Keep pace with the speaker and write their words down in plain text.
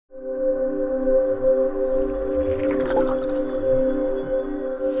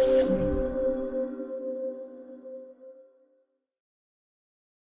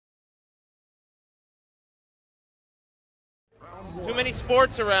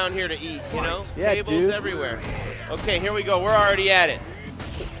sports around here to eat, you know? Yeah, Tables dude. everywhere. Okay, here we go. We're already at it.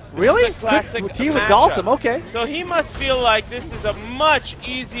 Really? Classic Tea with matchup. Dalsum, okay. So he must feel like this is a much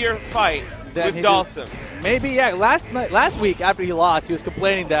easier fight with Dalsum. Maybe, yeah. Last week after he lost, he was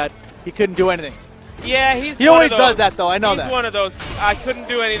complaining that he couldn't do anything. Yeah, he always does that, though. I know that. He's one of those I couldn't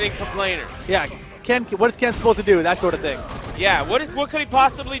do anything complainers. Yeah, Ken. What is Ken supposed to do? That sort of thing. Yeah, what could he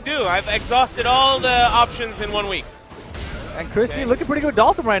possibly do? I've exhausted all the options in 1 week. And Christie looking pretty good with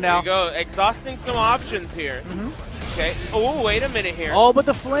Dalsum right now. There you go, exhausting some options here. Okay. Oh, wait a minute here. Oh, but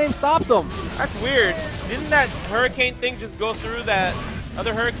the flame stops him. That's weird. Didn't that hurricane thing just go through that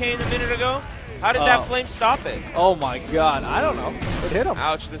other hurricane a minute ago? How did that flame stop it? Oh my God, I don't know. It hit him.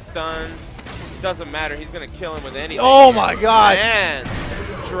 Ouch, the stun. Doesn't matter. He's going to kill him with anything. Oh my God. Man,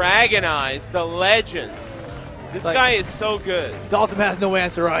 Dragon Eyes, the legend. This guy is so good. Dalsum has no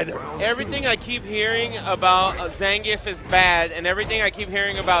answer either. Everything I keep hearing about Zangief is bad, and everything I keep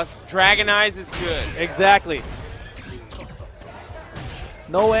hearing about Dragon Eyes is good. Exactly.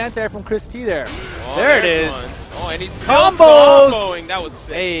 No answer from Chris T there. Oh, there it is. One. Oh, and he's still Combos. comboing. That was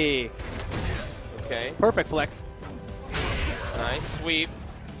sick. Hey. Okay. Perfect flex. Nice sweep.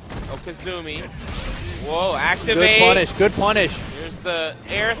 Okazumi. Whoa, activate. Good punish. Good punish. Here's the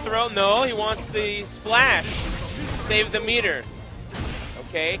air throw. No, he wants the splash. Save the meter.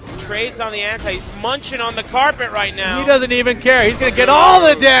 Okay, trades on the anti. He's munching on the carpet right now. He doesn't even care. He's going to get all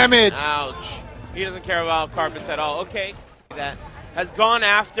the damage. Ouch. He doesn't care about carpets at all. Okay. That has gone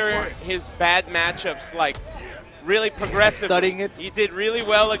after his bad matchups, like really progressive. Studying it. He did really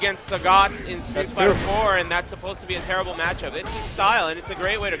well against Sagat's in Street Fighter 4, and that's supposed to be a terrible matchup. It's his style, and it's a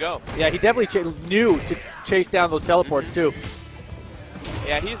great way to go. Yeah, he definitely knew to chase down those teleports, too.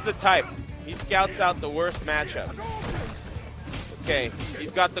 Yeah, he's the type. He scouts out the worst matchups. Okay,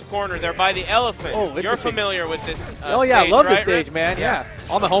 he's got the corner there by the elephant. Oh, you're familiar with this oh, yeah, stage, I love right, this stage, Rick? man, yeah.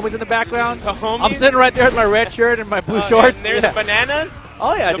 All my homies in the background. The homies? I'm sitting right there with my red shirt and my blue shorts. And there's the bananas.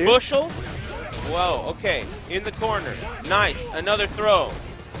 Oh, yeah, the dude. bushel. Whoa, okay, in the corner. Nice, another throw.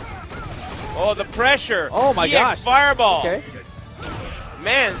 Oh, the pressure. Oh, my gosh. EX fireball. Okay.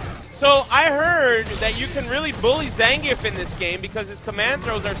 Man, so I heard that you can really bully Zangief in this game because his command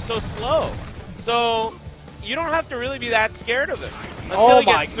throws are so slow. So you don't have to really be that scared of him. Until he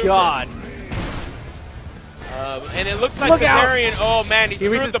gets super. God. And it looks like Tatarian. Oh, man, he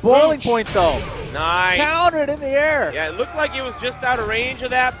screwed reached the boiling pooch. point, though. Nice. Countered in the air. Yeah, it looked like he was just out of range of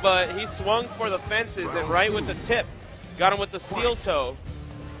that, but he swung for the fences and right with the tip. Got him with the steel toe.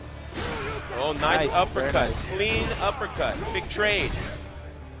 Oh, nice uppercut. Nice. Clean uppercut. Big trade.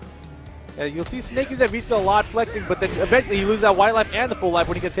 Yeah, you'll see Snake use that V-skill a lot flexing, but then eventually he loses that white life and the full life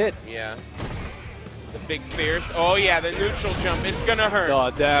when he gets hit. Yeah. The big fierce. Oh, yeah, the neutral jump. It's going to hurt. Oh,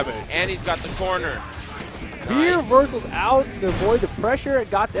 damage. And he's got the corner. Fear Nice. reversals out to avoid the pressure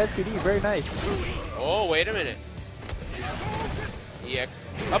and got the SPD. Very nice. Oh, wait a minute. EX.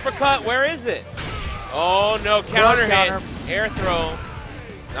 Uppercut, where is it? Oh, no, counter hit. Air throw.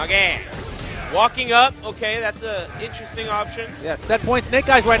 Again. Walking up. Okay, that's an interesting option. Yeah, set point Snake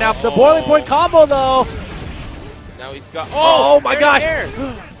Eyes right now. The boiling point combo, though. Now he's got. Oh my gosh.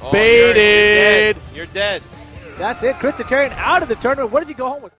 Oh, Baited. You're dead. That's it. Chris Tatarian out of the tournament. What does he go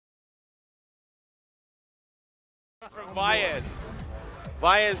home with? From Eyez.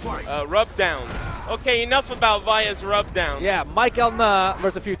 Eyez rub down. Okay, enough about Eyez rub down. Yeah, Mike L Na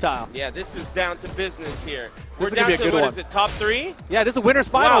Vs Futile. Yeah, this is down to business here. This We're is down gonna to, be a good what one. is it, top 3? Yeah, this is a winner's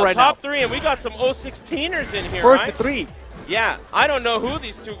final right now. Top 3, and we got some 016ers in here, First right? to 3. Yeah, I don't know who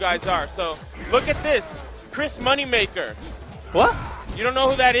these two guys are. So look at this. Chris Moneymaker. What? You don't know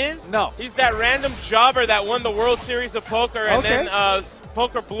who that is? No. He's that random jobber that won the World Series of Poker, and then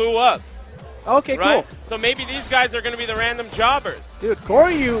poker blew up. Okay, right? cool. So maybe these guys are going to be the random jobbers. Dude,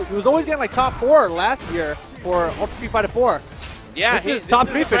 Corey, he was always getting like top 4 last year for Ultra Street Fighter 4. Yeah, this is top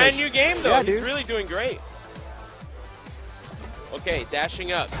 3 a brand finish. new game, though. Yeah, He's dude. really doing great. Okay,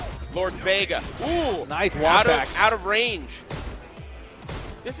 dashing up. Lord Vega. Ooh. Nice walk back. Out of range.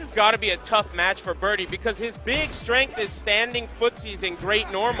 This has got to be a tough match for Birdie because his big strength is standing footsies and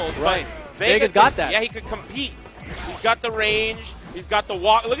great normals. Right. But Vega's got that. Yeah, he could compete. He's got the range. He's got the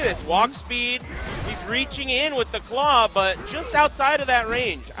walk. Look at this. Walk speed. He's reaching in with the claw, but just outside of that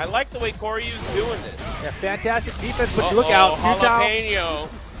range. I like the way Koryu's doing this. Yeah, fantastic defense, but look out. Jalapeno.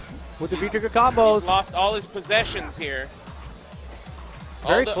 With the V-trigger combos. He's lost all his possessions here.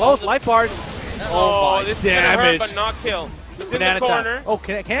 Very close. Life bars. Oh, this is gonna hurt, damage. but not kill. He's Banana in the corner. time. Oh,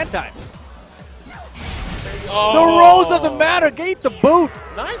 can time. Oh. The rose doesn't matter. Gate the boot.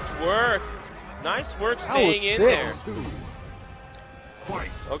 Nice work. Nice work That staying was in sick. there. And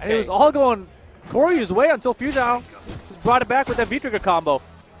it Okay. was all going Koryu's way until Futile just brought it back with that V-trigger combo.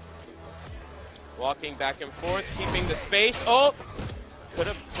 Walking back and forth, keeping the space. Oh! Could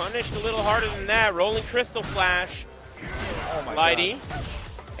have punished a little harder than that. Rolling crystal flash. Oh my Lighty. God.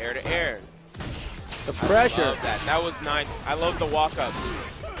 Air to air. The pressure. I love that. That was nice. I love the walk up.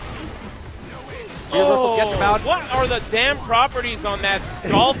 Oh, gets him out. What are the damn properties on that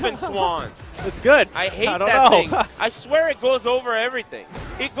dolphin swan? It's good. I hate don't that know. thing. I swear it goes over everything.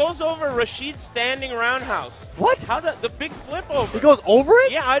 It goes over Rashid's standing roundhouse. What? How the big flip over? He goes over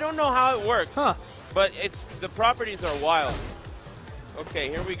it? Yeah, I don't know how it works. Huh. But the properties are wild. Okay,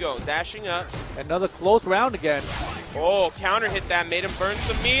 here we go. Dashing up. Another close round again. Oh, counter hit that. Made him burn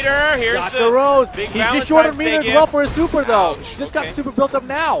some meter. Here's Got the rose. big He's just short on Valentine's meter Day as well gift. for his super, though. Ouch, Just got okay. the super built up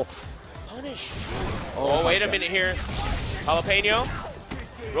now. Punish. Oh, Oh, wait a minute here. Jalapeno.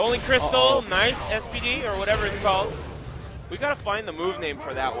 Rolling crystal. Nice SPD or whatever it's called. We got to find the move name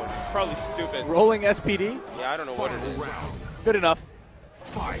for that one. It's probably stupid. Rolling SPD. Yeah, I don't know what it is. Good enough.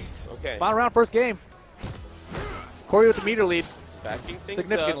 Okay. Final round, first game. Koryu with the meter lead. Backing things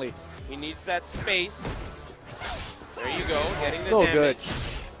Significantly. up. He needs that space. There you go. Getting the So damage. good.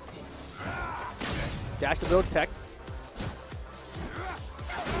 Dash to build tech.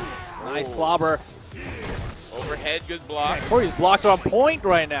 Nice Oh. clobber. Overhead, good block. Koryu's blocks are on point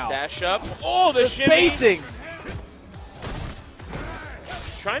right now. Dash up. Oh, the shimmy. Spacing.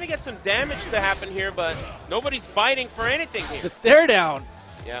 Trying to get some damage to happen here, but nobody's biting for anything here. The stare down.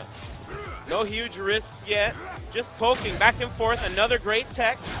 Yeah. No huge risks yet. Just poking back and forth. Another great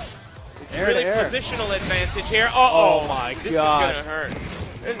tech. It's Air really to air. positional advantage here. Uh-oh. Oh my This God. is going to hurt.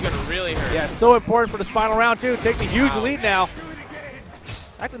 This is going to really hurt. Yeah, so important for this final round, too. Takes a huge Ouch. lead now.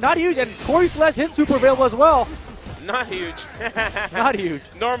 Actually, not huge, and Koryu still has his super available as well. Not huge. Not huge.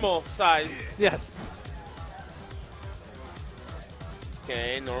 Normal size. Yes.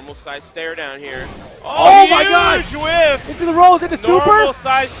 Okay, normal size stare down here. Oh my huge God. whiff. Into the rolls, into Normal super.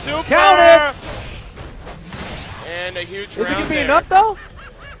 size super. Count it. And a huge Is round it going to be there. enough, though?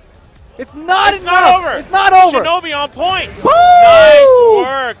 It's not It's enough. not over. It's not over. Shinobi on point. Woo!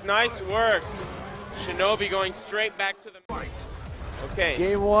 Nice work. Nice work. Shinobi going straight back to the... Okay,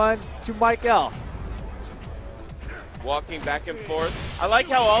 Game one to Michael. walking back and forth. I like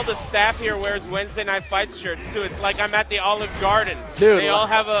how all the staff here wears Wednesday Night Fights shirts, too. It's like I'm at the Olive Garden. Dude, They all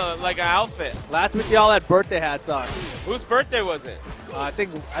have an outfit. Last week they all had birthday hats on. Whose birthday was it? I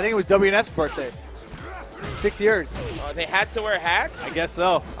think it was WNF's birthday. 6 years. They had to wear hats? I guess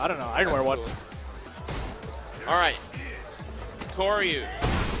so. I don't know. I didn't wear one. All right. Koryu.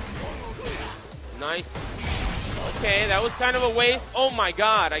 Nice. Okay, that was kind of a waste. Oh my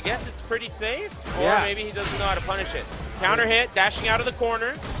God, I guess it's pretty safe. Or Yeah. maybe he doesn't know how to punish it. Counter hit, dashing out of the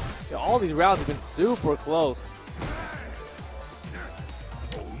corner. Yeah, all these rounds have been super close.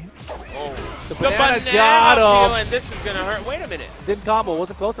 Oh, The banana got peel, him. and this is gonna hurt. Wait a minute. Didn't combo.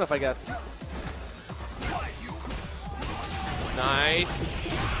 Wasn't close enough, I guess.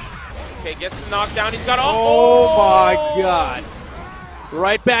 Nice. Okay, gets the knockdown. He's got Oh my God.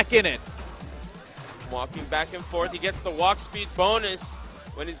 Right back in it. Walking back and forth. He gets the walk speed bonus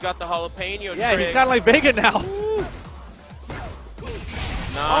when he's got the jalapeno Yeah, trick. he's kind of like Vega now.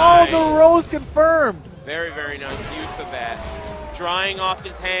 Nice. Oh, the rose confirmed. Very, very nice use of that. Drying off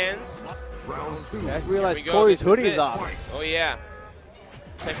his hands. I just realized Here we go. Koryu's This is hoodie is it. off. Oh, yeah.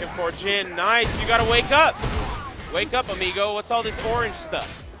 Second for Jin. Nice. You got to wake up. Wake up, amigo. What's all this orange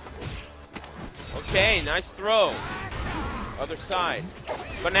stuff? Okay, nice throw. Other side.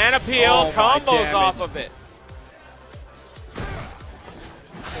 Banana peel. Oh, my Combos damage. off of it.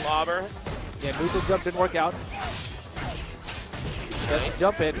 Clobber. Yeah, neutral jump didn't work out. Doesn't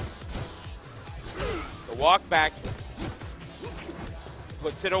jump in. The walk back.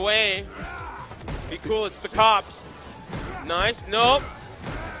 Puts it away. Be cool, it's the cops. Nice, nope.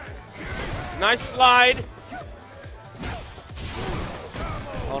 Nice slide.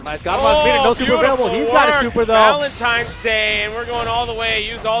 Oh, nice. Got him on speed. No super beautiful available. He's got a work. super, though. Valentine's Day, and we're going all the way.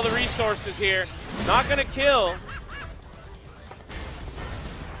 Use all the resources here. Not going to kill.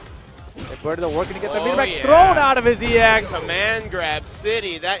 Bird, working to get the Oh, meter back yeah. thrown out of his EX. Command grab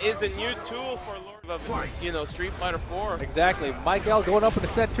city. That is a new tool for Lord of, Street Fighter 4. Exactly. Michael going up in the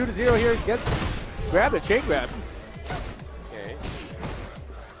set 2-0 here. Gets grabbed a chain grab. Okay.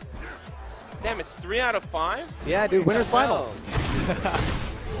 Damn, it's 3 out of 5? Yeah, dude. Winner's final.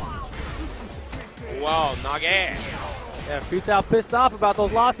 Wow, Nage. Yeah, Futile pissed off about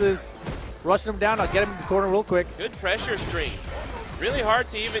those losses. Rushing him down. I'll get him in the corner real quick. Good pressure stream. Really hard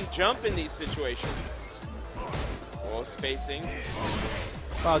to even jump in these situations. Oh, spacing.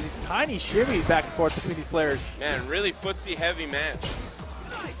 Wow, these tiny shimmies back and forth between these players. Man, really footsie heavy match.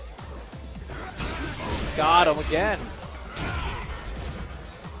 Got him again.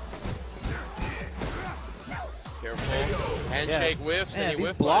 Careful. Handshake whiffs, Man, and he these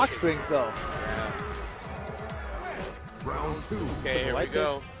whiff block flashes. strings, though. Yeah. Round 2. Okay, here we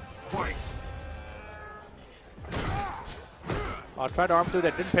go. Fight. I'll try to arm through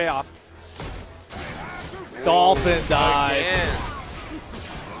that. Didn't pay off. Dolphin dive. Again.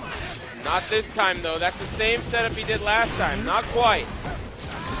 Not this time, though. That's the same setup he did last time. Not quite.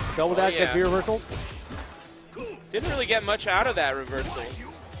 Double dash, yeah. get V reversal. Didn't really get much out of that reversal.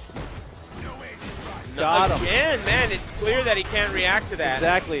 Got him. Again, man, it's clear that he can't react to that.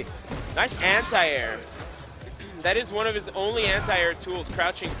 Exactly. Nice anti-air. That is one of his only anti-air tools,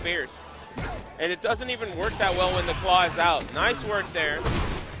 crouching fierce. And it doesn't even work that well when the claw is out. Nice work there.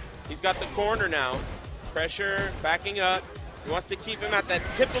 He's got the corner now. Pressure, backing up. He wants to keep him at that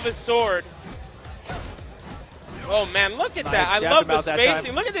tip of his sword. Oh, man, look at that. I love the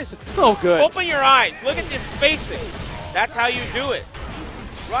spacing. Look at this. It's so good. Open your eyes. Look at this spacing. That's how you do it.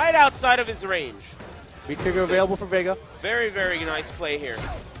 Right outside of his range. V trigger available for Vega. Very, very nice play here.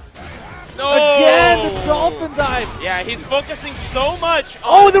 No! Again, the dolphin dive. Yeah, he's focusing so much on...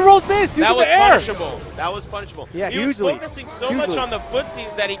 Oh, the rolls missed. He was that in was the air. punishable. That was punishable. Yeah, he hugely. was focusing so much on the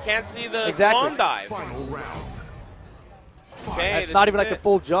footsies that he can't see the swan dive. Final round. Okay, That's not even like it. a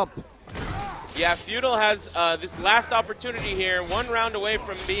full jump. Yeah, Futile has this last opportunity here, 1 round away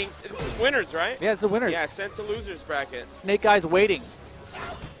from being winners, right? Yeah, it's the winners. Yeah, sent to losers bracket. Snake Eyes waiting.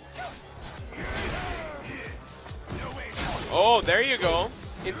 Oh, there you go.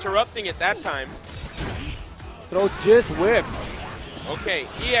 Interrupting it that time. Throw just whip. Okay,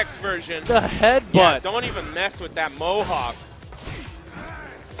 EX version. The headbutt. Yeah, don't even mess with that mohawk.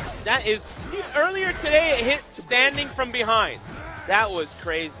 That is, earlier today it hit standing from behind. That was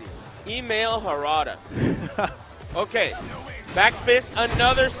crazy. Email Harada. Okay, back fist,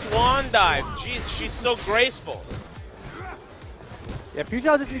 another swan dive. Jeez, she's so graceful. Yeah,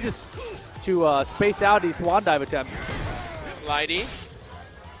 Futile just needs to space out these swan dive attempts. Slidey.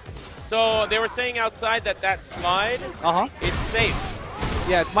 So they were saying outside that slide, it's safe.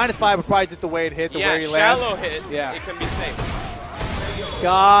 Yeah, it's -5, but probably just the way it hits, the way he lands. Shallow hit, Yeah. it can be safe.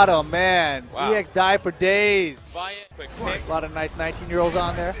 Got him, man. Wow. EX dive for days. Buy it, quick pick. A lot of nice 19-year-olds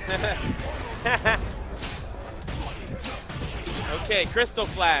on there. Okay, Crystal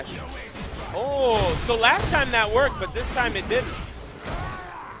Flash. Oh, so last time that worked, but this time it didn't.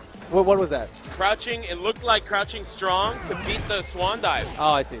 What was that? Crouching, it looked like crouching strong to beat the swan dive.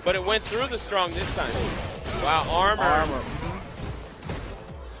 Oh, I see. But it went through the strong this time. Wow, armor.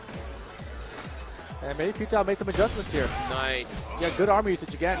 And maybe Futile made some adjustments here. Nice. Yeah, good armor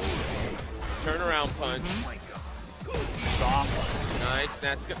usage again. Turnaround punch. Nice.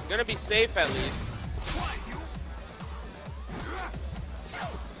 That's going to be safe at least.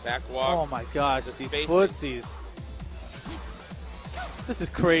 Back walk. Oh my gosh, The these spacing. footsies. This is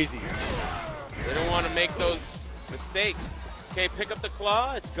crazy. They don't want to make those mistakes. Okay, pick up the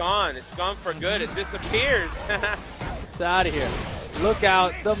claw. It's gone. It's gone for good. It disappears. It's out of here. Look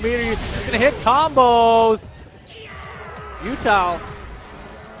out. The meter is going to hit combos. Futile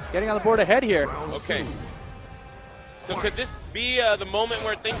getting on the board ahead here. Okay. So could this be the moment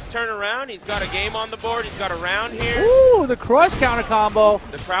where things turn around? He's got a game on the board. He's got a round here. Ooh, the crush counter combo.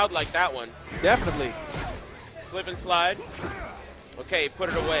 The crowd liked that one. Definitely. Slip and slide. Okay, put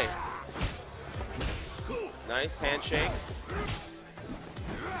it away. Nice handshake.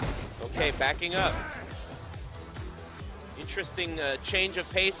 Okay, backing up. Interesting change of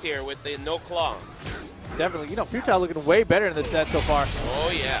pace here with the no claw. Definitely. You know, Futile looking way better in this set so far.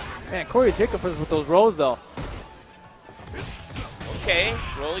 Oh, yeah. Man, Corey's hiccuping with those rolls, though. Okay,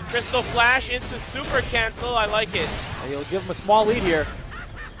 rolling Crystal Flash into Super Cancel. I like it. And he'll give him a small lead here.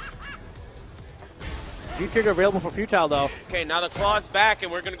 V-trigger available for Futile, though. Okay, now the claw's back,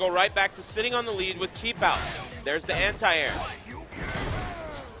 and we're going to go right back to sitting on the lead with keep out. There's the anti-air.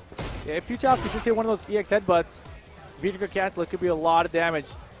 Yeah, if Futile could just hit one of those EX headbutts, V-trigger cancel, it could be a lot of damage.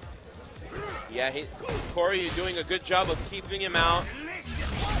 Yeah, Corey, you're doing a good job of keeping him out,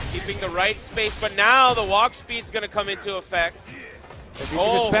 keeping the right space, but now the walk speed's going to come into effect.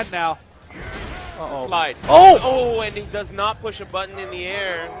 V-trigger's spent now. Uh-oh. Slide. Oh! Oh, and he does not push a button in the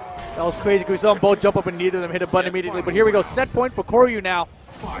air. That was crazy because we saw them both jump up and neither of them hit a button immediately. But here we go. Set point for Koryu now.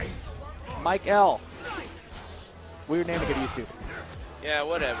 Mike L. Weird name to get used to. Yeah,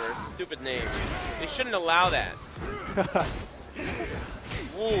 whatever. Stupid name. They shouldn't allow that.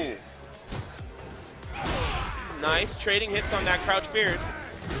 Ooh. Nice. Trading hits on that crouch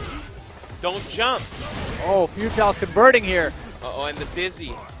fierce. Don't jump. Oh, Futile converting here. Uh-oh, and the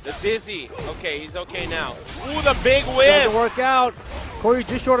dizzy. The dizzy. Okay, he's okay now. Ooh, the big whip. Doesn't work out. Koryu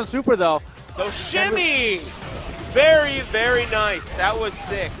just short on super, though. So shimmy! Very, very nice. That was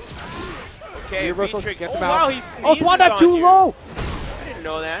sick. Okay, Reversal V-trick. gets Oh, him out. wow, he Oh, sneezes swan dive on too you. low. I didn't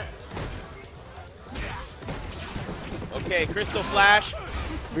know that. Okay, Crystal Flash.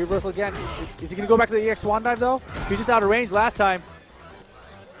 Reversal again. Is he going to go back to the EX swan dive, though? He just out of range last time.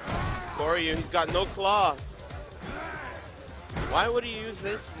 Koryu, he's got no claw. Why would he use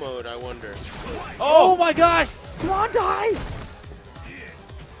this mode, I wonder? Oh my gosh! Swan dive!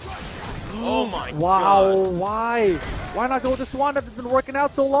 Oh my Wow, god. why? Why not go with the swan dive that's been working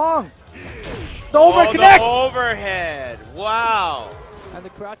out so long? The overhead connects! The overhead. Wow. And the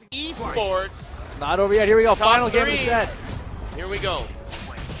crouching. Esports. Not over yet. Here we go. Top Final game of the three. set. Here we go.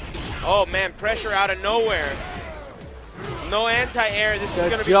 Oh man, pressure out of nowhere. No anti-air. This is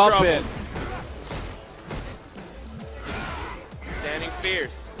going to be jump trouble. in. Standing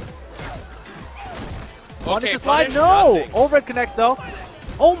fierce. Punish Okay, the slide? punish, No! nothing. Overhead connects though.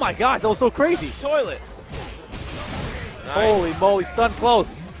 Oh my gosh, that was so crazy. Toilet. Nice. Holy moly, stun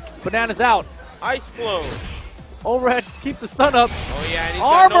close. Bananas out. Ice clone. Overhead, keep the stun up. Oh yeah, and he's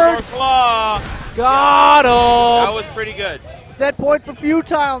got no Armored. more claw. Got That him! was pretty good. Set point for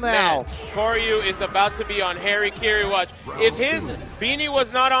Futile now. Man, Koryu is about to be on Harry Kiri watch. If his beanie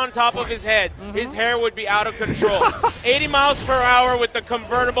was not on top of his head, his hair would be out of control. 80 miles per hour with the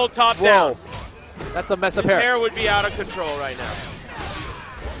convertible top down. That's a messed up His hair. hair would be out of control right now.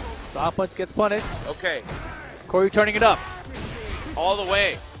 Stop punch gets punished. Okay, Koryu turning it up. all the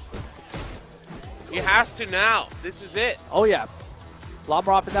way. He has to now. This is it. Oh yeah.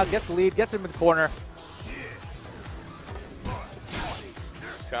 Lamarov now gets the lead, gets him in the corner.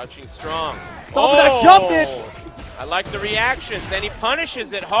 Crouching strong. Stop that jump in. I like the reactions. Then he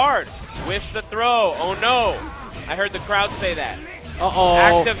punishes it hard. Whiffs the throw. Oh no. I heard the crowd say that. Uh-oh.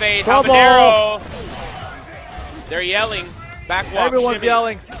 Activate Trouble. habanero. They're yelling. Backwalk Everyone's shimmy.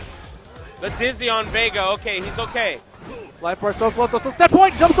 yelling. The dizzy on Vega. Okay, he's okay. Life bar so close. Still set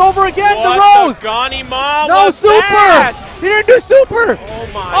point. Jumps over again. What the Rose. the Ganima No was super. that? He didn't do super. Oh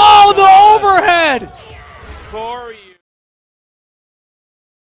my Oh, God. the overhead. Koryu.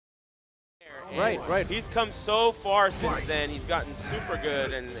 Right. He's come so far since then. He's gotten super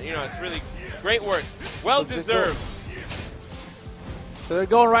good, and you know it's really great work. Well deserved. So they're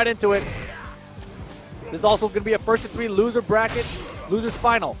going right into it. This is also going to be a first to three loser bracket, losers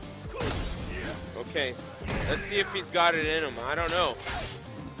final. Okay, let's see if he's got it in him. I don't know.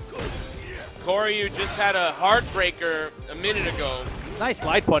 Koryu just had a heartbreaker a minute ago. Nice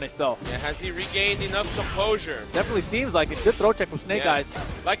light punish though. Yeah, has he regained enough composure? Definitely seems like it. Good throw check from Snake Eyes.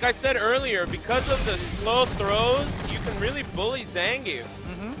 Like I said earlier, because of the slow throws, you can really bully Zangief.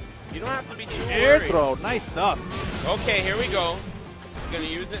 You don't have to be too Air worried. throw, nice stuff. Okay, here we go. Gonna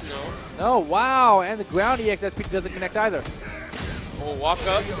use it? No. No, wow, and the ground EXSP doesn't connect either. Oh, walk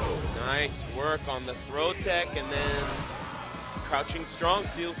up. Nice work on the throw tech, and then crouching strong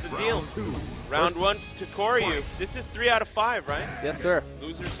seals the deal. Round one to Koryu. This is 3 out of 5, right? Yes, sir.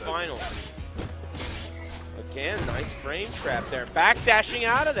 Losers final. Again, nice frame trap there. Backdashing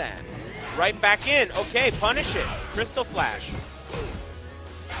out of that. Right back in. Okay, punish it. Crystal Flash.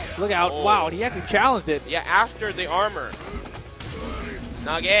 Look out. Oh. Wow, he actually challenged it. Yeah, after the armor.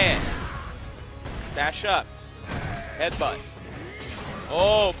 Nage. Dash up. Headbutt.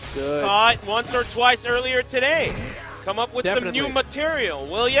 Oh, Good. saw it once or twice earlier today. Come up with Definitely. some new material,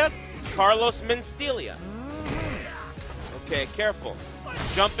 will ya? Carlos Menstilia. Okay, careful.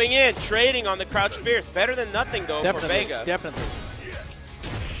 Jumping in, trading on the crouch fierce. Better than nothing, though, for Vega. Definitely.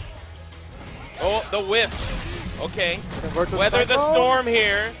 Oh, the whiff. Okay. Convert to Weather the cycle. storm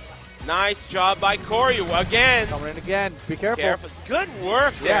here. Nice job by Koryu again. Coming in again. Be careful. Careful. Good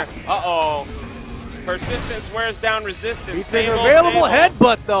work there. Uh-oh. Persistence wears down resistance. He's Same an old, available same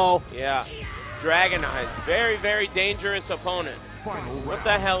old. headbutt, though. Yeah. Dragon Eyes. Very, very dangerous opponent. What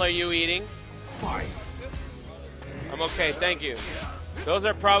the hell are you eating? I'm okay, thank you. Those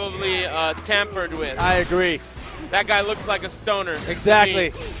are probably tampered with. I agree. That guy looks like a stoner. Exactly.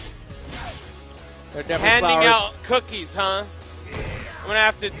 They're definitely Handing flowers. out cookies, huh? I'm going to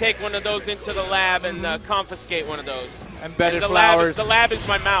have to take one of those into the lab and confiscate one of those. Embedded And flowers. the lab is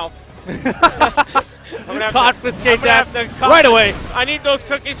my mouth. I'm gonna have Confiscate I'm gonna that have to right away. I need those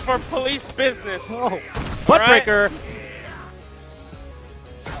cookies for police business. Oh, butt breaker.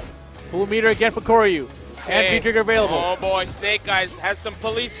 Full meter again for Koryu. And Okay. V-trigger available. Oh boy, Snake Eyes has some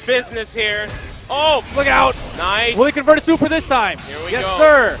police business here. Oh, Look out. nice. Will he convert a super this time? Here we yes, go.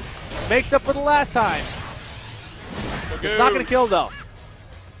 sir. Makes up for the last time. It's not going to kill, though.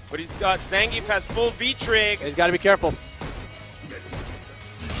 But he's got Zangief has full V-trig. He's got to be careful.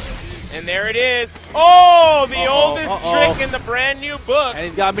 And there it is. Oh, the oldest uh-oh. trick in the brand new book. And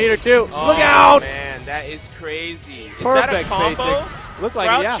he's got meter too. Oh, Look out! man, that is crazy. Is Perfect that a combo? basic. Look like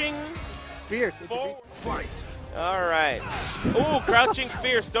Crouching Fierce. forward. All right. Ooh, crouching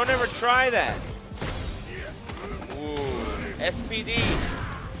fierce. Don't ever try that. Ooh, SPD.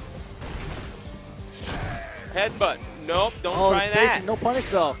 Headbutt. Nope, don't try that. No punish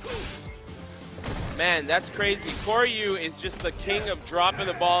though. Man, that's crazy. Koryu is just the king of dropping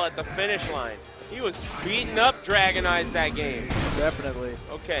the ball at the finish line. He was beating up Dragon Eyez that game. Definitely.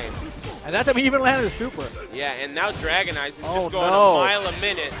 Okay. And that time he even landed a super. Yeah, and now Dragon Eyez is just going no. a mile a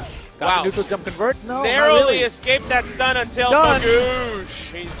minute. Got wow. the neutral jump convert? No, Narrowly not really. escaped that stun until Done.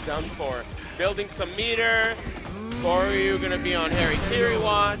 Magoosh. He's done for. Building some meter. Koryu going to be on Harry Kiri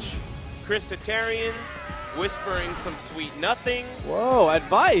watch. Chris Tatarian whispering some sweet nothings. Whoa,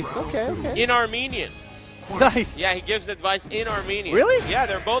 advice. Okay, okay. In Armenian. Nice. Yeah, he gives advice in Armenian. Really? Yeah,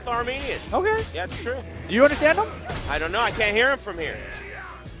 they're both Armenian. Okay. Yeah, it's true. Do you understand them? I don't know. I can't hear him from here.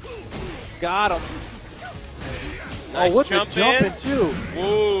 Got him. Nice what's jump the jump in too?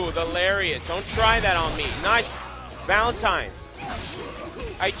 Ooh, the lariat. Don't try that on me. Nice. Valentine.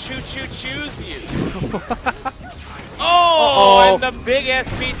 I choose you. Oh, and the big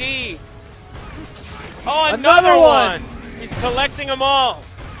SPD. Oh, another one. He's collecting them all.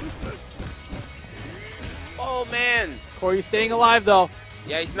 Oh, man. Koryu's staying alive, though.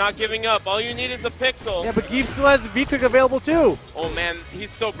 Yeah, he's not giving up. All you need is a pixel. Yeah, but Geef still has the V-Trick available, too. Oh, man,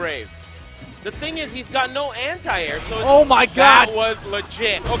 he's so brave. The thing is, he's got no anti-air, so oh my God, that was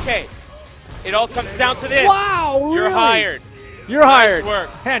legit. Okay, it all comes down to this. Wow, really? You're hired. You're hired. Nice work.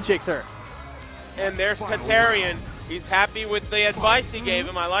 Handshake, sir. And there's Tatarian. He's happy with the advice he gave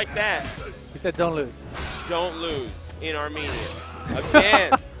him. I like that. He said don't lose. Don't lose in Armenia.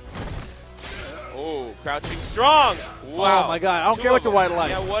 Again. Oh, crouching strong. Wow. Oh my God, I don't care what your white light.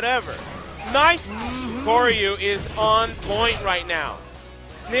 Yeah, whatever. Nice. Koryu is on point right now.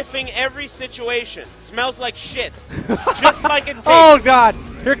 Sniffing every situation. Smells like shit. Just like it tastes. Oh, God.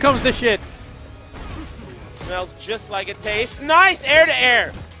 Here comes the shit. Smells just like it tastes. Nice air to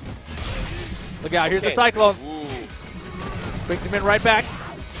air. Look out. Here's the Cyclone. Ooh. Brings him in right back.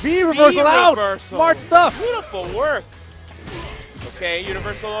 V reversal out. Reversal. Smart stuff. Beautiful work. Okay,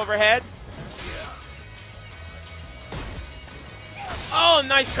 universal overhead. Oh,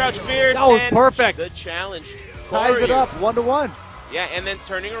 nice crouch fierce. That was and perfect. The challenge. Ties it Koryu. up 1-1. Yeah, and then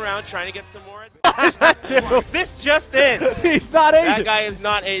turning around, trying to get some more. Dude. This just in. He's not Asian. That guy is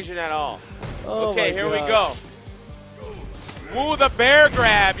not Asian at all. Oh Okay, my here we God. go. Ooh, the bear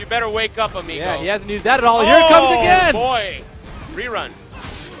grab. You better wake up, amigo. Yeah, he hasn't used that at all. Here it comes again. Boy. Rerun.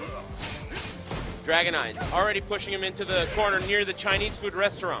 Dragon Eyez already pushing him into the corner near the Chinese food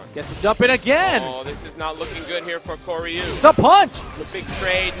restaurant. Gets the jump in again. Oh, this is not looking good here for Koryu. The punch. The big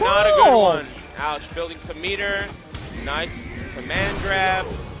trade, not a good one. Ouch, building some meter. Nice command grab.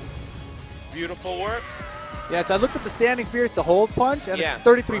 Beautiful work. Yeah, so I looked at the standing fierce, the hold punch, and it's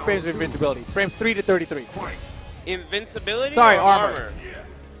 33 frames of invincibility. Frames 3 to 33. Invincibility? Sorry, or armor.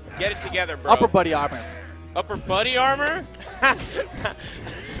 Get it together, bro. Upper body armor. Upper body armor?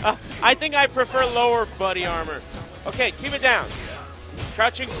 I think I prefer lower body armor. Okay, keep it down.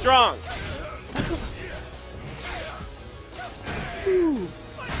 Crouching strong.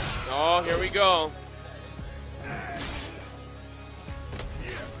 Oh, here we go.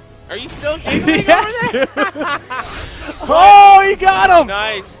 Are you still giggling over there? Oh, he got him!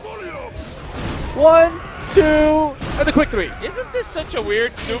 Nice. 1, 2, and the quick 3. Isn't this such a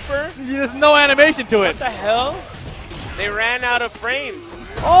weird super? There's no animation to it. What the hell? They ran out of frames.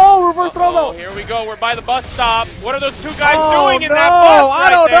 Oh, reverse throw though. Here we go. We're by the bus stop. What are those two guys doing in no, that bus right I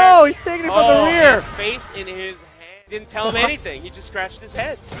don't there? know. He's taking it from the rear. Face in his hand. Didn't tell him anything. He just scratched his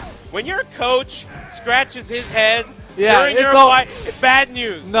head. When your coach scratches his head during your fight, it's bad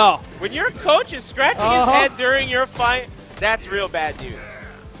news. No. When your coach is scratching his head during your fight, that's real bad news.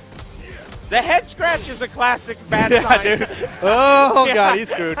 The head scratch is a classic bad sign. Dude. Oh, God, he's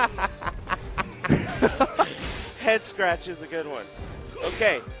screwed. Head scratch is a good one.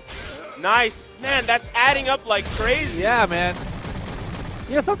 Okay. Nice. Man, that's adding up like crazy. Yeah, man.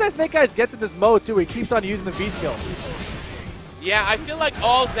 You know, sometimes Snake Eyez gets in this mode, too, where he keeps on using the V-skill. Yeah, I feel like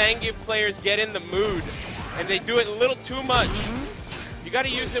all Zangief players get in the mood, and they do it a little too much. You got to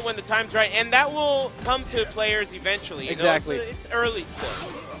use it when the time's right, and that will come to players eventually. You Exactly. know? It's early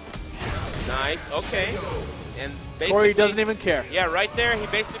still. Nice. Okay. And Koryu doesn't even care. Yeah, right there, he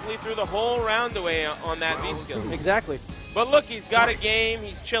basically threw the whole round away on that V-skill. Exactly. But look, he's got a game.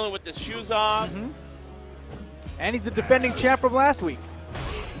 He's chilling with his shoes off. And he's the defending champ from last week.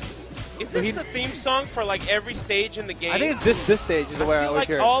 Is this the theme song for like every stage in the game? I think it's this stage is where I always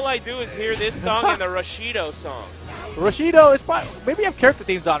hear it. All I do is hear this song and the Rashido songs. Rashido is probably, maybe you have character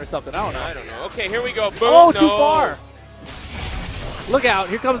themes on or something. I don't know. I don't know. Okay, here we go. Boom. Oh, too far. Look out.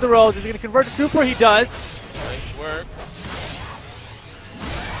 Here comes the Rose. Is he going to convert to super? He does. Nice work.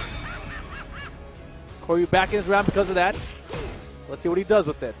 Koryu back in his round because of that. Let's see what he does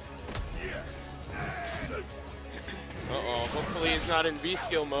with it. Uh-oh. Hopefully he's not in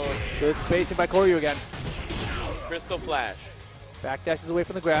V-skill mode. Good spacing by Koryu again. Crystal Flash. Back dashes away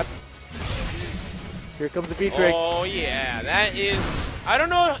from the grab. Here comes the V-trig. Oh, yeah. That is... I don't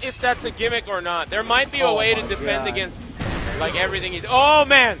know if that's a gimmick or not. There might be a way to defend against like everything he's... Oh,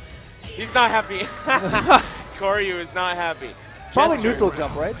 man! He's not happy. Koryu is not happy. Probably neutral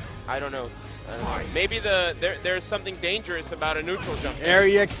jump, right? I don't know. Maybe there's something dangerous about a neutral jump. Air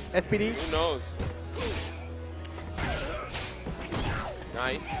EX SPD? Who knows?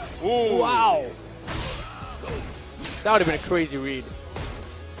 Nice. Ooh. Wow. That would have been a crazy read.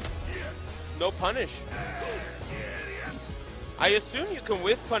 No punish. I assume you can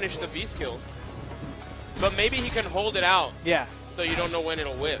whiff punish the V skill, but maybe he can hold it out. Yeah. So you don't know when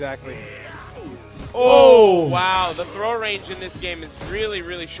it'll whiff. Exactly. Oh, wow. The throw range in this game is really,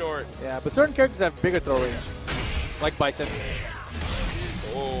 really short. Yeah, but certain characters have bigger throw range, like Bison.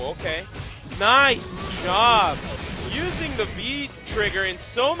 Oh, okay. Nice job. Using the V trigger in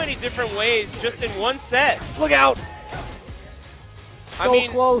so many different ways just in one set. Look out. I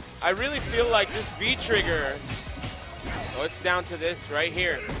mean, close. I really feel like this V trigger, oh, it's down to this right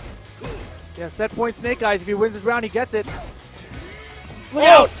here. Yeah, set point Snake Eyez. If he wins this round, he gets it. Look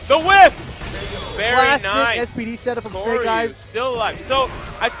out. out. The whip. Very Classic nice. SPD setup from Koryu Snake Eyez. Still alive. So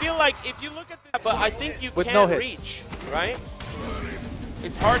I feel like if you look at that, but I think you can't reach, right?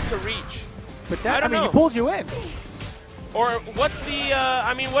 It's hard to reach. But I don't know. he pulls you in. Or what's the,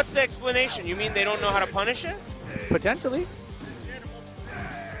 what's the explanation? You mean they don't know how to punish it? Potentially.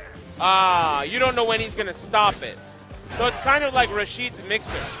 You don't know when he's going to stop it. So it's kind of like Rashid's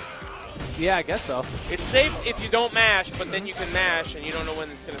mixer. Yeah, I guess so. It's safe if you don't mash, but then you can mash and you don't know when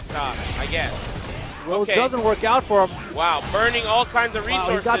it's going to stop, I guess. Well, it doesn't work out for him. Wow, burning all kinds of resources.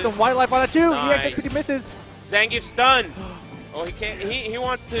 Wow, he's got some white life on that too. Nice. EX SPD misses. Zangief stunned. Oh, he can't. He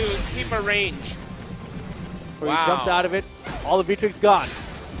wants to keep a range. So he jumps out of it. All the V-trigs gone.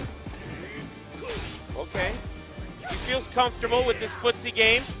 Okay. He feels comfortable with this footsie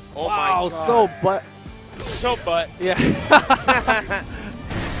game. Oh wow, my God. So butt. Yeah.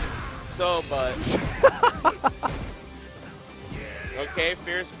 So butt. Okay,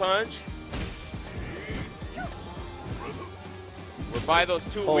 fierce punch. We're by those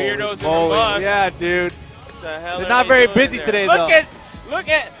two weirdos in the bus. Yeah, dude. What the hell? They're not very busy today, though. Look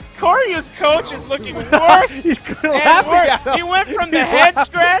at Koryu's coach is looking worse. He's laughing at him. He went from the head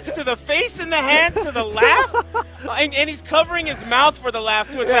scratch to the face in the hands to the laugh, and he's covering his mouth for the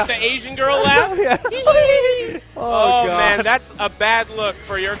laugh too. It's like the Asian girl laugh. Oh man, that's a bad look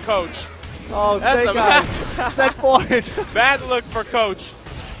for your coach. Oh, Snake Eyez. Set point. Bad look for coach.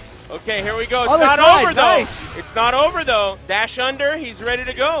 Okay, here we go. It's Other not side, over, though. nice. It's not over, though. Dash under. He's ready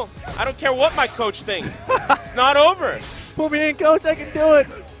to go. I don't care what my coach thinks. It's not over. Put me in, coach. I can do it.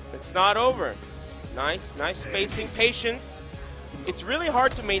 It's not over. Nice spacing. Patience. It's really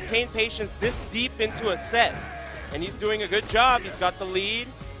hard to maintain patience this deep into a set. And he's doing a good job. He's got the lead.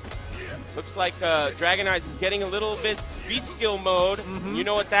 Looks like Dragon Eyez is getting a little bit V-skill mode. You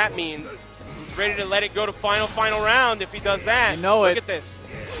know what that means. He's ready to let it go to final round if he does that. You know Look at this.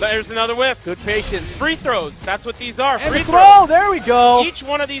 There's another whiff. Good patience. Free throws. That's what these are. And Free throw. There we go. Each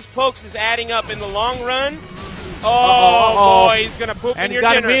one of these pokes is adding up in the long run. Oh, boy. He's going to poop in your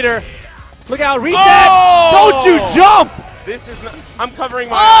dinner. And he's got a meter. Look out. Reset. Oh! Don't you jump. This is not. I'm covering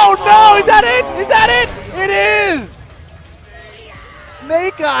my eyes. No. No. Is that it? Is that it? It is.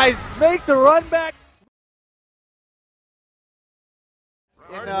 Snake Eyez makes the run back.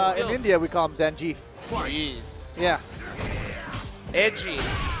 In India, we call him Zangief. Jeez. Yeah. Edgy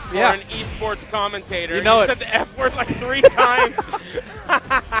for an esports commentator. You know said the F word like 3 times.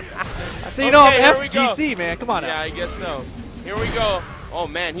 So you know I'm FGC, man. Come on now. Yeah, I guess so. Here we go. Oh,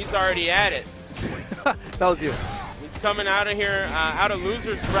 man, he's already at it. That was you. He's coming out of here, out of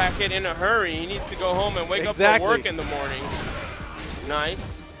loser's bracket in a hurry. He needs to go home and wake up for work in the morning. Nice.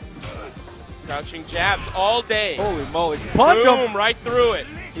 Crouching jabs all day. Holy moly. Punch him. Boom, right through it.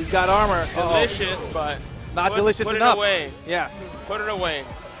 He's got armor. Delicious, but not delicious put enough. Put it away. Yeah. Put it away.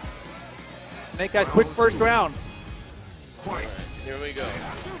 Snake Eyez quick first round. Right, here we go.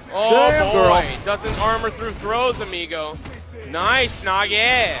 Oh, damn, boy. girl. Doesn't armor through throws, amigo. Nice, Nog.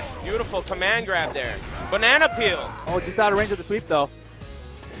 Yeah. Beautiful command grab there. Banana peel. Oh, just out of range of the sweep, though.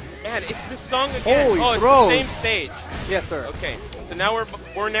 Man, it's this song again. Oh, he it's throws. the same stage. Yes, sir. Okay, so now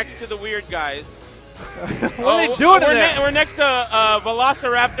we're next to the weird guys. What are they doing there? We're next to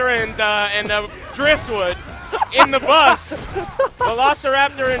Velociraptor and Driftwood in the bus.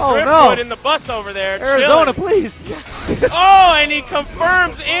 Velociraptor and Driftwood in the bus over there. Arizona, chilling. please. Oh, and he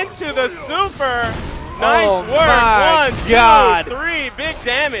confirms into the super. Nice work. My 1, God. 2, 3. Big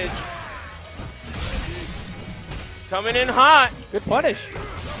damage. Coming in hot. Good punish.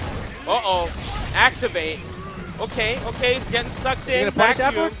 Uh-oh. Activate. Okay, he's getting sucked in. You gonna punish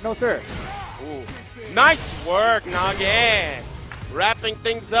Back to you. after? No, sir. Ooh. Nice work, Nage. Wrapping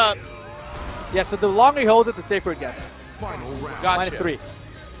things up. Yeah, so the longer he holds it, the safer it gets. Gotcha. -3.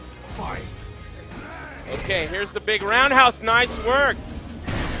 Okay, here's the big roundhouse. Nice work.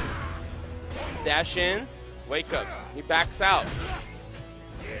 Dash in. Wake ups. He backs out.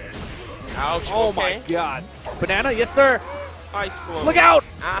 Ouch. Oh, okay. my God. Banana, yes, sir. Ice clone. Look out.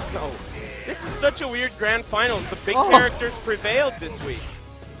 Ow. This is such a weird grand finals. The big Oh. characters prevailed this week.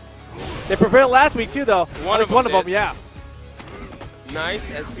 They prevailed last week, too, though. One of them, did. yeah. Nice,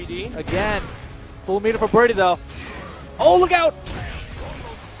 SPD. Again. Full meter for Birdie, though. Oh, look out.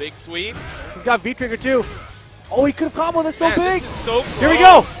 Big sweep. He's got V-trigger, too. Oh, he could have comboed. That's so Man, big. this is so close. Here we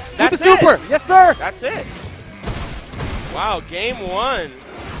go. That's With the super. it. Yes, sir. That's it. Wow, game 1.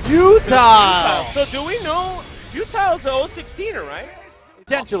 Futile. So do we know Futile's a 016er, right?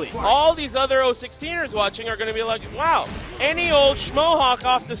 Potentially. All these other 016ers watching are going to be like, wow, any old schmohawk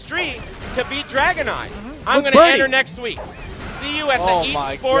off the street could beat Dragon Eyes. I'm going to enter next week. See you at the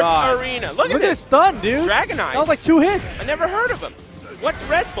my eSports God. Arena. Look at Look at this. this stun, dude. Dragon Eyes. That was like 2 hits. I never heard of him. What's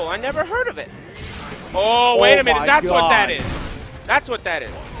Red Bull? I never heard of it. Oh, wait a minute. my That's what God. that is. That's what that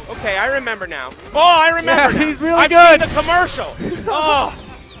is. Okay, I remember now. Oh, I remember now. He's really I've good. seen the commercial. Oh.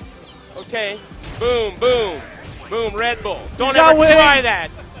 Okay. Boom, boom. Boom, Red Bull. Don't ever try that.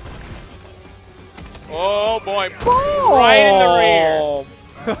 Oh, boy. Boom. Right in the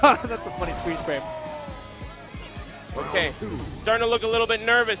rear. That's a funny squeeze frame. Okay. Starting to look a little bit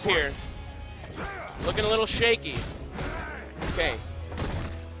nervous here. Looking a little shaky. Okay.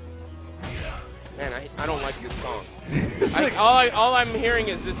 Man, I don't like this song. All I'm hearing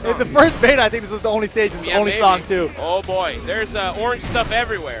is this song. In the first beta, I think this was the only stage. This is the only maybe. song, too. Oh, boy. There's orange stuff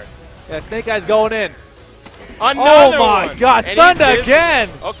everywhere. Yeah, Snake Eyes going in. Another oh, my one. God. And Stunned he's busy. again.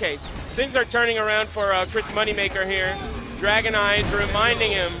 Okay. Things are turning around for Chris Moneymaker here. Dragon Eyes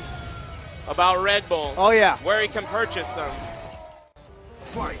reminding him about Red Bull. Oh, yeah. Where he can purchase some.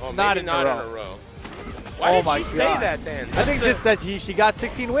 Oh, Not maybe in a not row. in a row. Why did she say that then? I think just that she got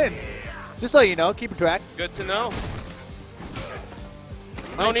 16 wins. Just so you know, keep track. Good to know.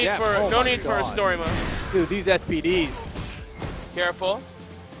 No Nice need jab. for Oh no my need for a God. story mode. Dude, these SPDs. Careful.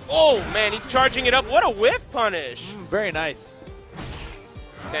 Oh man, he's charging it up. What a whiff punish. Very nice.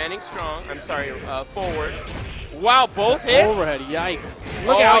 Standing strong. I'm sorry, forward. Wow, both hits. Overhead, yikes.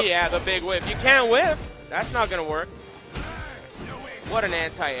 Look oh out. yeah, the big whiff. You can't whiff. That's not gonna work. What an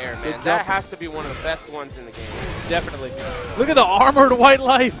anti-air, man. That has to be one of the best ones in the game. Definitely. Look at the armored white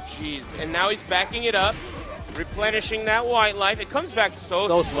life. Jeez. And now he's backing it up, replenishing that white life. It comes back so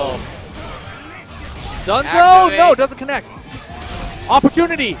slow. Dunzo? Activate. No, doesn't connect.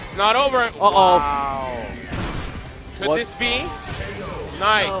 Opportunity. It's not over. Uh-oh. Wow. Could this be?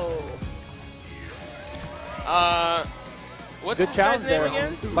 Nice. What's Good this challenge guy's name there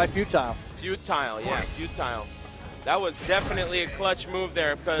again? by Futile. Futile, yeah, Futile. That was definitely a clutch move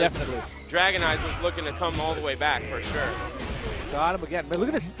there because Dragon Eyes was looking to come all the way back for sure. Got him again. Man, look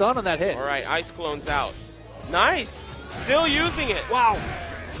at his stun on that hit. All right, Ice Clone's out. Nice. Still using it. Wow.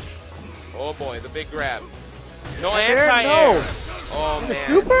 Oh boy, the big grab. No Anti-air? anti-air. No. Oh man,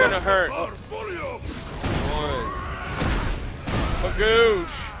 super? it's gonna hurt. One.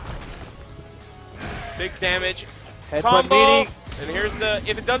 Magoosh. Big damage. Headbutt Combo. meeting. And here's the,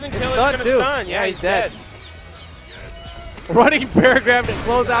 if it doesn't kill, it's stunned gonna too. stun. Yeah, he's dead. Running paragraph to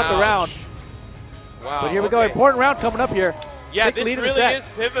close out the round. Wow. But here we go. Important round coming up here. Yeah, Take this the lead really in the set. is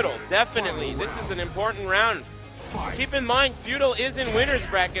pivotal. Definitely. This is an important round. Keep in mind, Futile is in winner's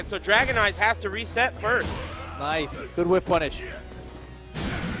bracket, so Dragon Eyes has to reset first. Nice. Good whiff punish.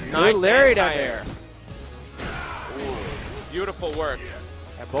 Nice Good Larry down anti-air. there. Ooh, beautiful work.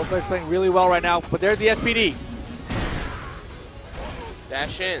 And both players playing really well right now. But there's the SPD.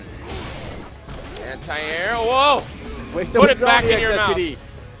 Dash in. Anti-air. Whoa! Put it back in your mouth. SPD.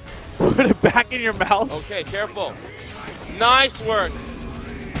 Put it back in your mouth. Okay, careful. Nice work.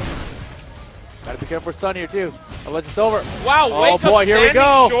 Gotta be careful for stun here too. Unless it's over. Wow, wake up boy, here we standing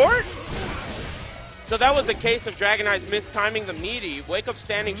go. short? So that was a case of Dragon Eyes mistiming the meaty. Wake up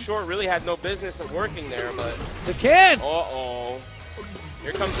standing short really had no business of working there, but... The can! Uh-oh.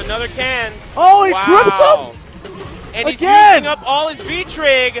 Here comes another can. Oh, he trips him! And he's Again! using up all his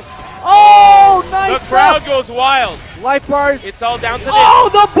V-Trig. Oh, nice The crowd stuff. goes wild. Life bars. It's all down to this. Oh,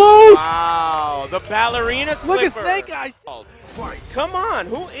 the boot! Wow, the ballerina slipper. Look at Snake Eyez. Come on,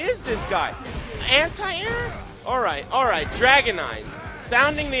 who is this guy? Anti-air? All right, Dragon Eyez,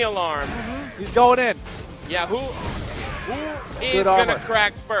 sounding the alarm. He's going in. Yeah, who is Good going to armor.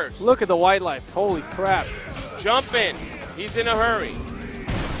 crack first? Look at the white life. Holy crap. Jump in. He's in a hurry.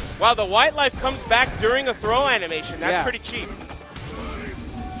 Wow, the white life comes back during a throw animation. That's pretty cheap.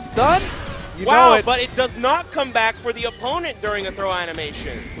 Stun? You know Wow, it. but it does not come back for the opponent during a throw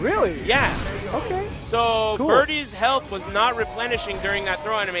animation. Really? Yeah. Okay. So Cool. Birdie's health was not replenishing during that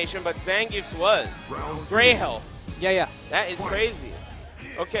throw animation, but Zangief's was. Gray health. Yeah. That is crazy.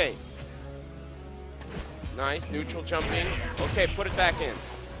 Okay. Nice, neutral jumping. Okay, put it back in.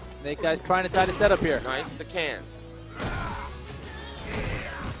 Snake Eyez trying to tie the setup here. Nice, the can.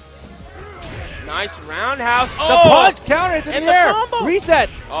 Nice roundhouse. The punch counter, it's in and the air. combo. Reset.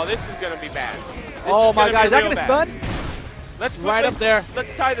 Oh, this is going to be bad. Oh my God, is that going to stun? Let's Right up there.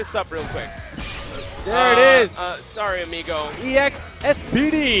 Let's tie this up real quick. There it is. Sorry, amigo. EX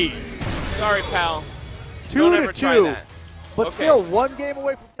SPD. Sorry, pal. Don't ever try 2-2. that. But Okay. still, one game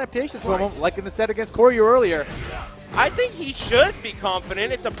away from adaptations from him, like in the set against Koryu earlier. I think he should be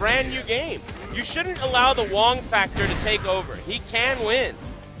confident. It's a brand new game. You shouldn't allow the Wong factor to take over. He can win.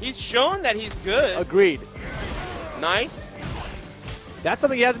 He's shown that he's good. Agreed. Nice. That's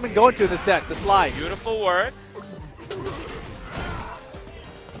something he hasn't been going to in the set, the slide. Beautiful work.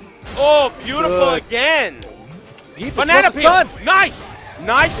 Oh, beautiful Good. again. Deep Banana is peel. done. Nice.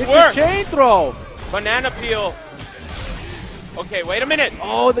 Nice It's work. a chain throw. Banana peel. Okay, wait a minute.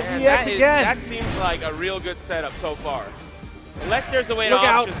 Oh, the Man, EX again. That seems like a real good setup so far. Unless there's a way Look to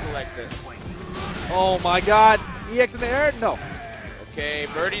out. option select this. Oh my God. EX in the air? No. Okay,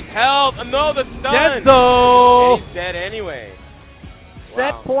 Birdie's help. No, the stun. Denzo. And he's dead anyway.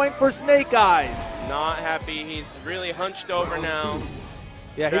 Set Wow. point for Snake Eyez. Not happy. He's really hunched over now.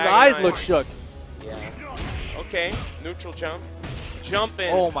 Yeah, his Dragon eyes Eyez. look shook. Yeah. Okay, neutral jump. Jump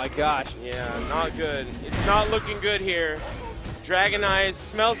in. Oh my gosh. Yeah, not good. It's not looking good here. Dragon Eyez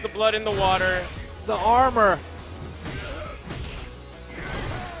smells the blood in the water. The armor.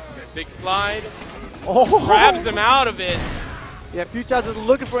 Big slide. Oh. Grabs him out of it. Yeah, Futile is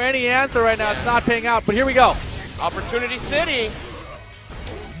looking for any answer right now. It's not paying out, but here we go. Opportunity City.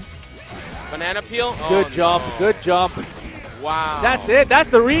 Banana peel. Good Oh, jump. no. Good jump. Wow. That's it. That's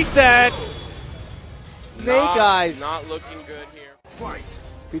the reset. Snake Eyez. Not looking good here.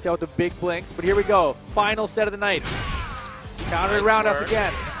 Futile with the big blinks, but here we go. Final set of the night. Counter Nice roundhouse work.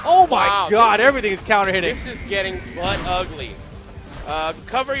 again. Oh my Wow, God, this is- everything is counter hitting. This is getting butt ugly.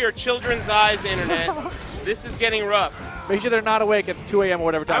 Cover your children's eyes, internet. This is getting rough. Make sure they're not awake at 2 a.m. or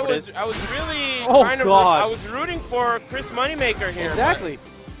whatever time it is. I was really Oh, kind of God. I was rooting for Chris Moneymaker here. Exactly.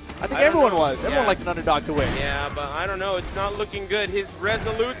 I think I don't everyone know. was. Everyone Yeah. likes an underdog to win. But, yeah, but I don't know. It's not looking good. His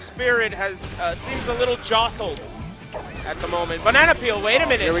resolute spirit has seems a little jostled at the moment. Banana peel. Wait a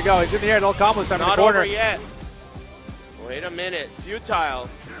minute. Here we go. He's in the air. No combos time in Not the corner. over yet. Wait a minute. Futile.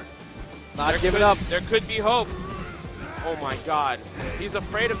 Not giving up. There could be hope. Oh my God. He's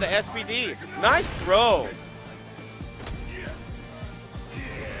afraid of the SPD. Nice throw.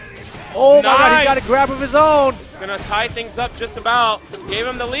 Oh my God, Nice. he's got a grab of his own. He's gonna tie things up just about. Gave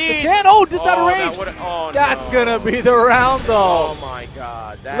him the lead. Can oh, just out of that range. would've- oh, That's no. gonna be the round though. Oh my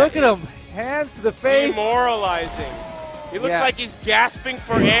God. That Look at is him. Hands to the face. demoralizing. He looks Yeah. like he's gasping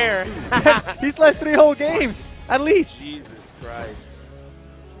for air. He's led 3 whole games, at least. Jesus Christ.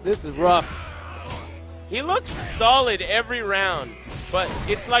 This is rough. He looks solid every round, but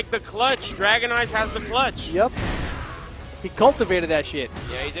it's like the clutch. Dragon Eyez has the clutch. Yep. He cultivated that shit.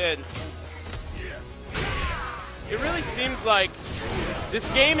 Yeah, he did. It really seems like this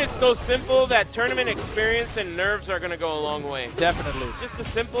game is so simple that tournament experience and nerves are going to go a long way. Definitely. Just a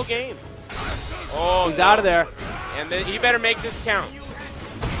simple game. Oh, He's no. out of there. And then he better make this count.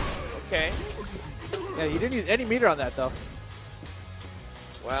 Okay. Yeah, he didn't use any meter on that though.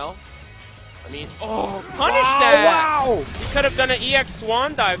 Well, I mean, oh, punish that. Wow. He could have done an EX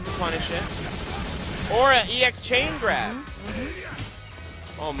Swan Dive to punish it. Or an EX Chain Grab.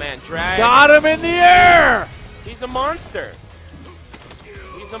 Oh, man, drag. Got him in the air. He's a monster.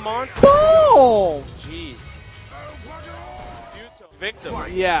 He's a monster. Boom. Jeez. Victim.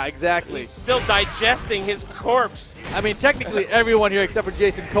 Yeah, exactly. He's still digesting his corpse. I mean, technically everyone here except for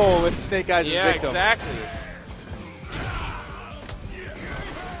Jason Cole with Snake Eyez Yeah, as victim. exactly.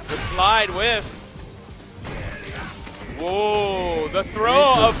 The slide whiffs. Whoa, the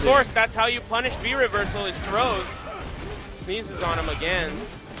throw, of course, that's how you punish B reversal is throws. sneezes on him again.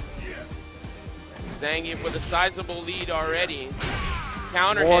 Zangief with a sizable lead already.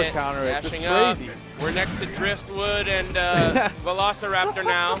 Counter More hit, counter hit. dashing That's up. crazy. We're next to Driftwood and Velociraptor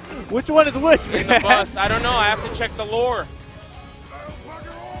now. Which one is which, In man? the bus. I don't know. I have to check the lore.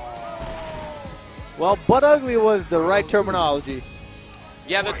 Well, butt ugly was the right terminology.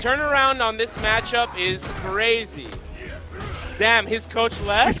 Yeah, the turnaround on this matchup is crazy. Damn, his coach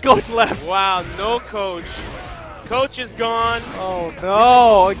left? His coach left. Wow, no coach. Coach is gone. Oh,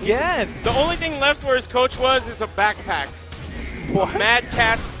 no. Again. The only thing left where his coach was is a backpack. What? Mad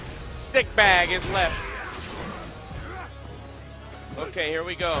Cat's stick bag is left. Okay, here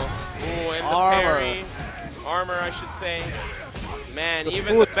we go. Ooh, and the Armor. parry. Armor, I should say. Man, The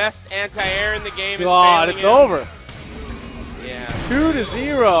even foot. the best anti-air in the game God, is it's failing him. over. Yeah.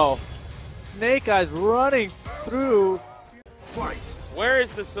 2-0. Snake Eyes running through. Where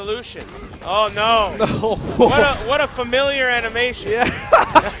is the solution? Oh, no. No. What a familiar animation.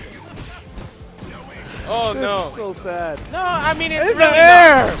 Yeah. Oh, This no. is so sad. No, I mean, it's In really the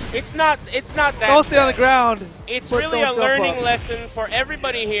air. not. It's not that Don't stay on the sad. ground. It's Foot really don't a jump learning up. lesson for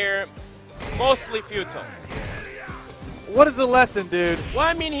everybody here, mostly Futile. What is the lesson, dude? Well,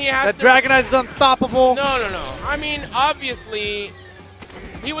 I mean, he has That to... Dragon Eyes is unstoppable? No. I mean, obviously,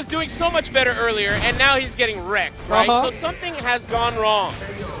 he was doing so much better earlier, and now he's getting wrecked, right? Uh-huh. So something has gone wrong.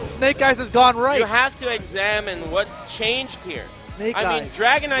 Snake Eyes has gone right. You have to examine what's changed here. Snake I mean, Eyes.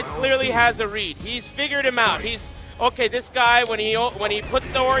 Dragon Eyes clearly has a read. He's figured him out. He's okay. This guy, when he puts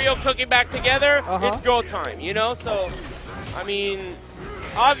the Oreo cookie back together, it's go time. You know. So, I mean,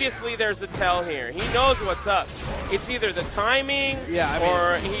 obviously there's a tell here. He knows what's up. It's either the timing,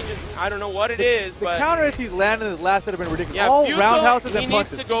 or he just—I don't know what it is. The but counter hits he's landed in his last set have been ridiculous. yeah, All Futile, roundhouses he and needs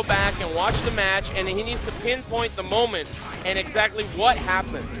punches. to go back and watch the match, and he needs to pinpoint the moment and exactly what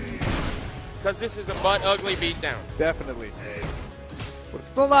happened. Because this is a butt ugly beatdown. Definitely. But it's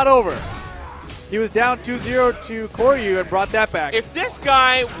still not over. He was down 2-0 to Koryu and brought that back. If this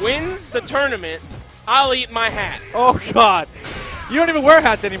guy wins the tournament, I'll eat my hat. Oh, God. You don't even wear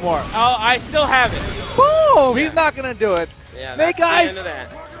hats anymore. I still have it. Boom! Yeah. He's not going to do it. Yeah, Snake that's Eyes, the end of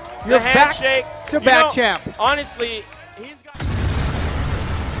that. you're The handshake, back-to-back champ. Honestly, he's got...